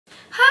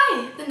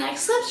Hi, the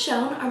next clips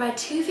shown are my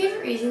two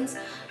favorite reasons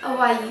of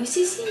why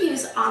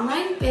UCCU's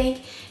online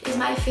bank is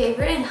my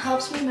favorite and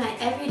helps me in my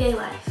everyday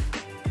life.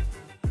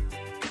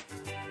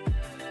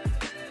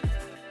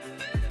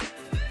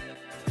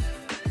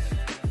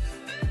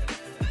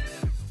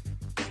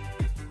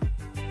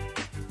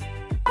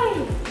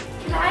 Hi,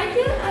 can I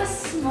get a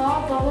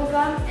small bubble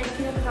gum and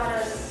peanut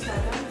butter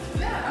soda?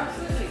 Yeah,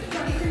 absolutely. Do you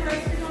want any cream or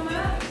ice cream on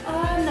that?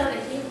 No,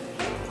 thank you.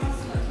 Okay,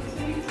 awesome. Okay,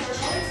 so we can start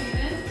all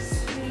season.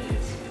 Sweet.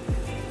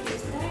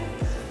 Is that?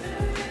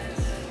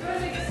 Go ahead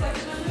and make a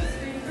selection on the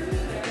screen for me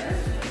there.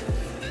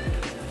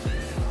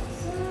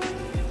 Awesome.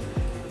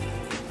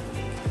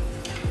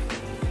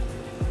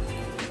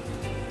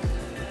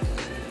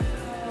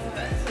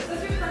 Alright, so it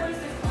says your card is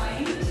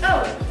declined.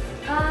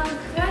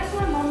 Could I go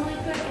normally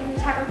put in the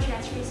type of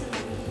transfer some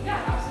money?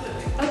 Yeah,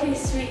 absolutely. Okay,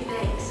 sweet,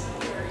 thanks.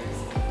 There it is.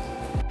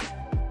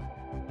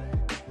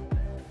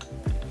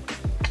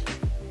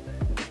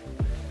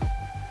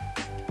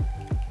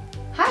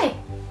 Hi.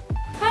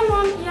 Hi,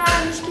 Mom. Yeah,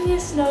 I'm just getting a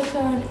snow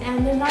cone,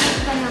 and they're not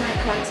depending on my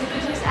card, so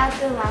could you just add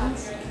the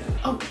allowance?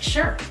 Oh,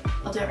 sure.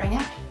 I'll do it right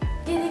now.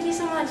 Okay, thank you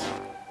so much.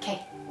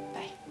 Okay,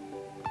 bye.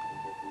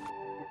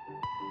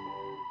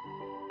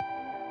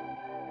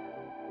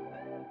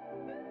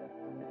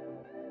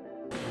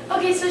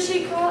 Okay, so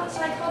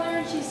I called her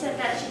and she said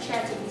that she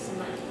transferred me some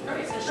money.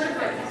 Okay, so sure,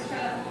 great. Let's try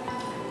that.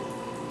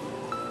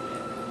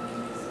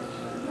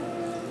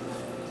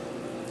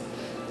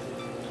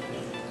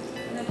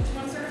 And then, do you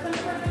want to start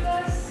with card with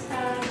us? No,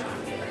 I'm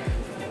good.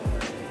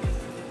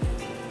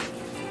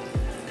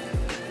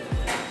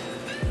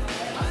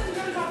 Awesome. Do you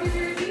want a copy of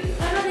your receipt?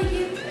 No, thank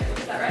you. Okay, we'll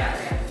put that right out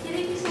for you. Okay,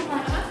 thank you so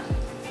much.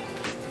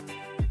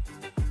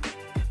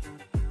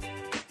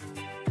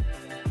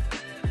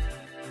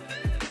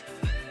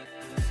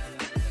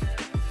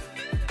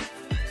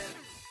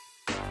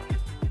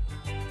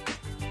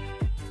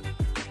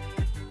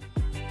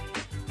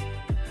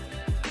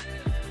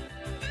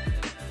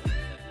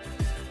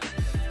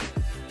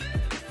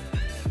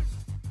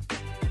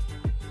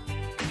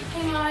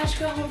 Hey Mom, I just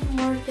got home from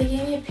work. They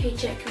gave me a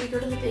paycheck. Can we go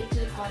to the bank to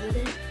deposit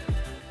it?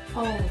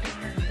 Oh,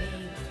 darn,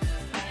 babe.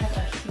 I have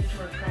a huge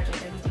work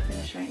project I need to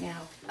finish right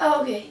now.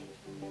 Oh, okay.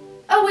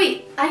 Oh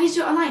wait, I can just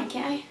do it online,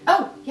 can't I?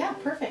 Oh, yeah,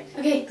 perfect.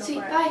 Okay, Go sweet,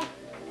 for it. bye.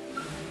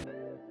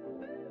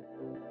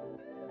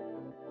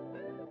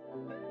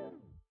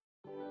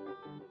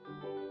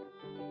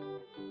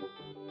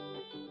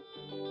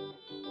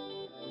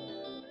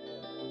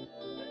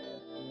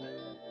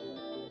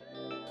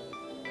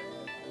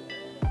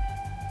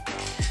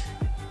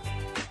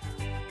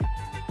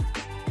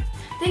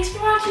 Thanks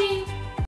for watching.